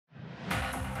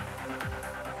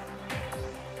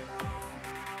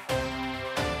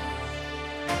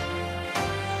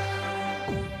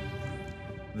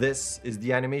This is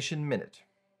the Animation Minute.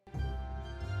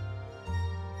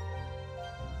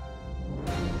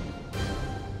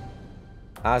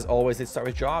 As always, let's start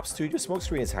with jobs. Studio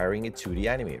Smokescreen is hiring a 2D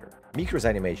animator. Mikros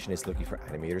Animation is looking for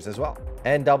animators as well.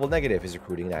 And Double Negative is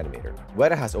recruiting an animator.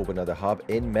 Weta has opened another hub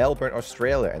in Melbourne,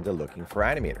 Australia, and they're looking for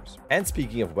animators. And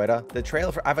speaking of Weta, the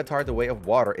trailer for Avatar: The Way of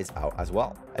Water is out as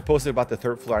well. I posted about the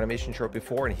third floor animation short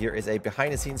before, and here is a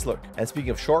behind-the-scenes look. And speaking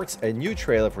of shorts, a new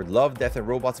trailer for Love, Death and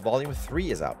Robots Volume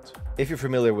 3 is out. If you're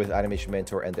familiar with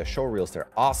AnimationMentor and their show reels, they're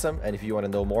awesome. And if you want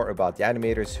to know more about the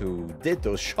animators who did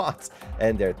those shots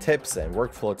and their tips and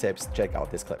workflow tips, check out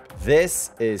this clip.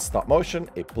 This is stop motion.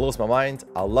 It blows my mind.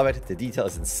 I love it. The detail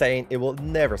is insane. It will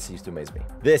never cease to amaze me.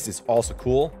 This is also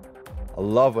cool. I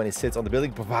love when he sits on the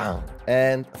building,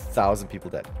 and 1,000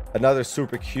 people dead. Another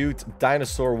super cute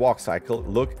dinosaur walk cycle.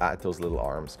 Look at those little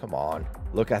arms. Come on.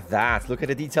 Look at that. Look at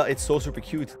the detail. It's so super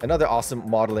cute. Another awesome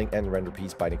modeling and render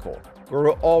piece by Nicole.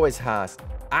 Goro always has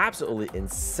absolutely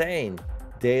insane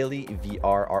daily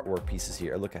VR artwork pieces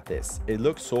here. Look at this. It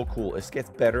looks so cool. It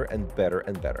gets better and better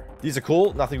and better. These are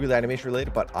cool. Nothing really animation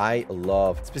related, but I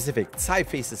love specific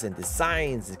typefaces and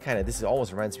designs. This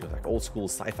almost reminds me of like old school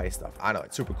sci-fi stuff. I know,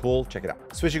 it's super cool. Check it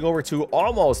out. Switching over to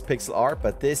almost pixel art,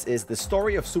 but this is the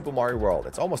story of Super Mario World.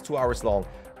 It's almost 2 hours long.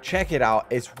 Check it out.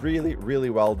 It's really, really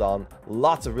well done.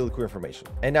 Lots of really cool information.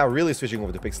 And now really switching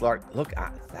over to pixel art. Look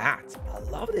at that. I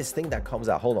love this thing that comes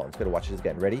out. Hold on. I'm going to watch this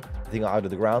again. Ready? The thing out of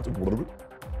the ground.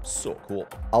 So cool.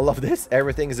 I love this.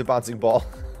 Everything is a bouncing ball.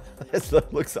 This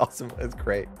looks awesome. It's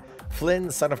great. Flynn,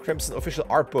 Son of Crimson official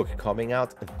art book coming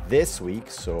out this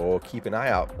week, so keep an eye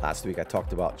out. Last week I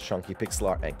talked about chunky pixel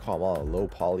art, and come on, low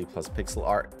poly plus pixel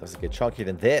art doesn't get chunkier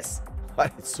than this.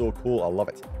 But it's so cool. I love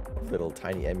it. Little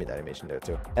tiny ambient animation there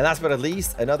too. And last but not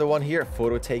least, another one here,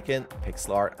 photo taken,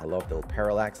 pixel art. I love the little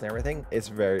parallax and everything. It's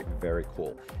very, very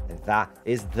cool. And that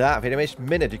is that Animation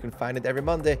Minute. You can find it every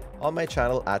Monday on my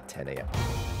channel at 10 a.m.